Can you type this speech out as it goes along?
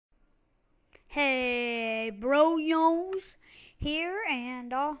Hey, bro, yos here,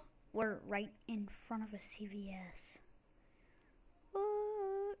 and we're right in front of a CVS.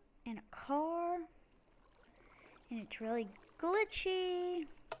 In a car, and it's really glitchy.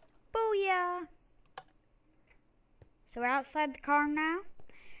 Booyah! So we're outside the car now.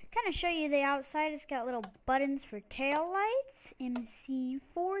 Kind of show you the outside. It's got little buttons for tail lights.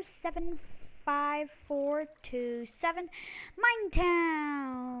 MC475427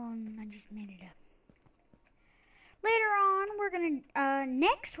 Minetown. I just made it up. Later on,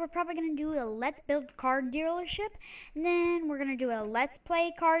 next we're probably gonna do a Let's Build car dealership, and then we're gonna do a Let's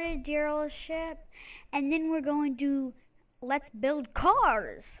Play car dealership, and then we're going to do Let's Build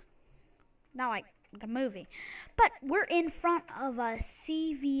Cars. Not like the movie, but we're in front of a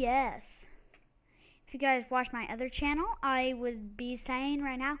CVS. If you guys watch my other channel, I would be saying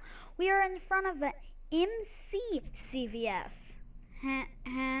right now we are in front of a MC CVS.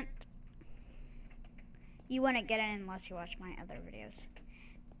 You wouldn't get it unless you watch my other videos.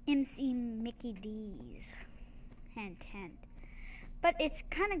 MC Mickey D's. Hint, hint. But it's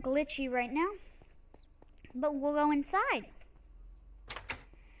kind of glitchy right now. But we'll go inside.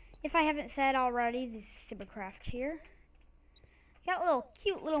 If I haven't said already, this is Cybercraft here. Got little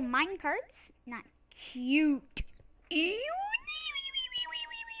cute little mine carts. Not cute.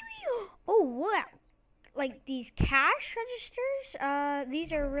 Oh, wow. Like these cash registers.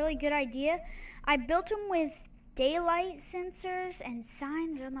 These are a really good idea. I built them with daylight sensors and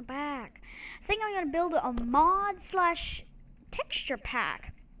signs on the back. I think I'm going to build a mod/texture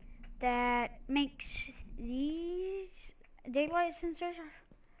pack that makes these daylight sensors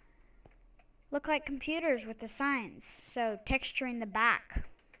look like computers with the signs. So texturing the back.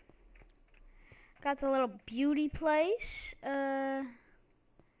 Got the little beauty place. Sorry,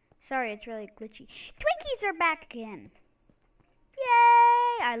 it's really glitchy. Twinkies are back again.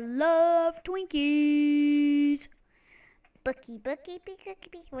 Yay! I love Twinkies. Bookie, bookie, beak,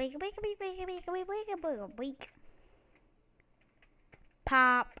 wake, wake, wake.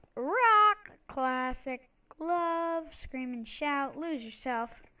 Pop, rock, classic, love, scream and shout, lose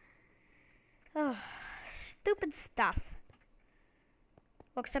yourself. Oh, stupid stuff.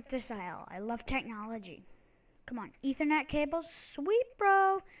 Looks up this aisle. I love technology. Come on, Ethernet cables, sweet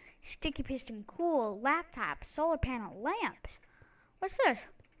bro. Sticky piston, cool, laptop, solar panel, lamps. What's this?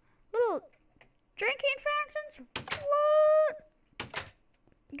 Little drinking fountains? What?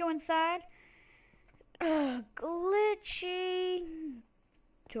 Go inside. Glitchy.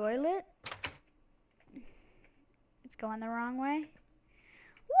 Toilet. It's going the wrong way.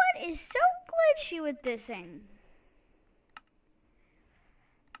 What is so glitchy with this thing?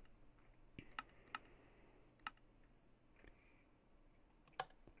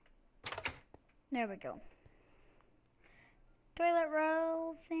 There we go. Toilet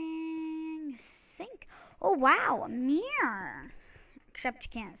roll thing. Sink. Oh, wow. A mirror. Except you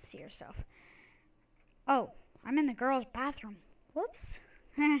can't see yourself. Oh, I'm in the girls' bathroom. Whoops.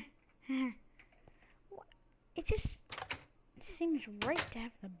 It just seems right to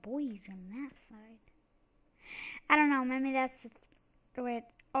have the boys on that side. I don't know. Maybe that's the way it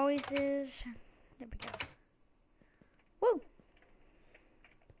always is. There we go. Woo.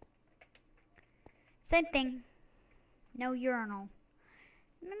 Same thing. No urinal.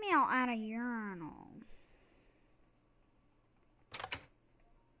 Maybe I'll add a urinal.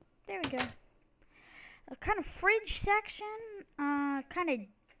 There we go. A kind of fridge section. Kind of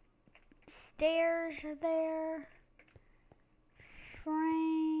stairs there.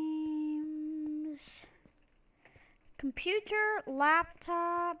 Frames. Computer,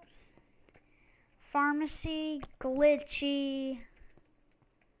 laptop. Pharmacy, glitchy.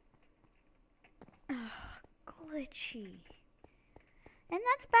 Ugh, glitchy. And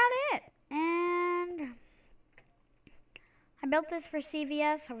that's about it. And I built this for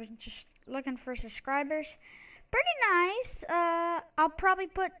CVS. I was just looking for subscribers. Pretty nice. I'll probably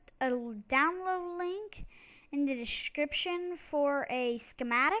put a download link in the description for a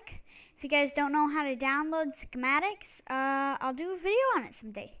schematic. If you guys don't know how to download schematics, I'll do a video on it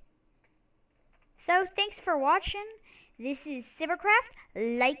someday. So thanks for watching. This is Cybercraft.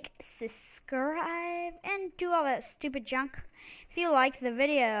 Like, subscribe, and do all that stupid junk. If you liked the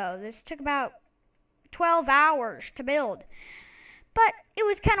video, this took about 12 hours to build. But it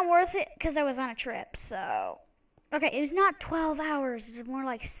was kind of worth it because I was on a trip, so. Okay, it was not 12 hours. It was more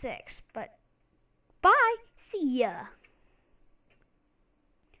like 6. But bye. See ya.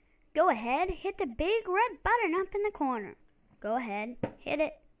 Go ahead. Hit the big red button up in the corner. Go ahead. Hit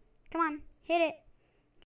it. Come on. Hit it.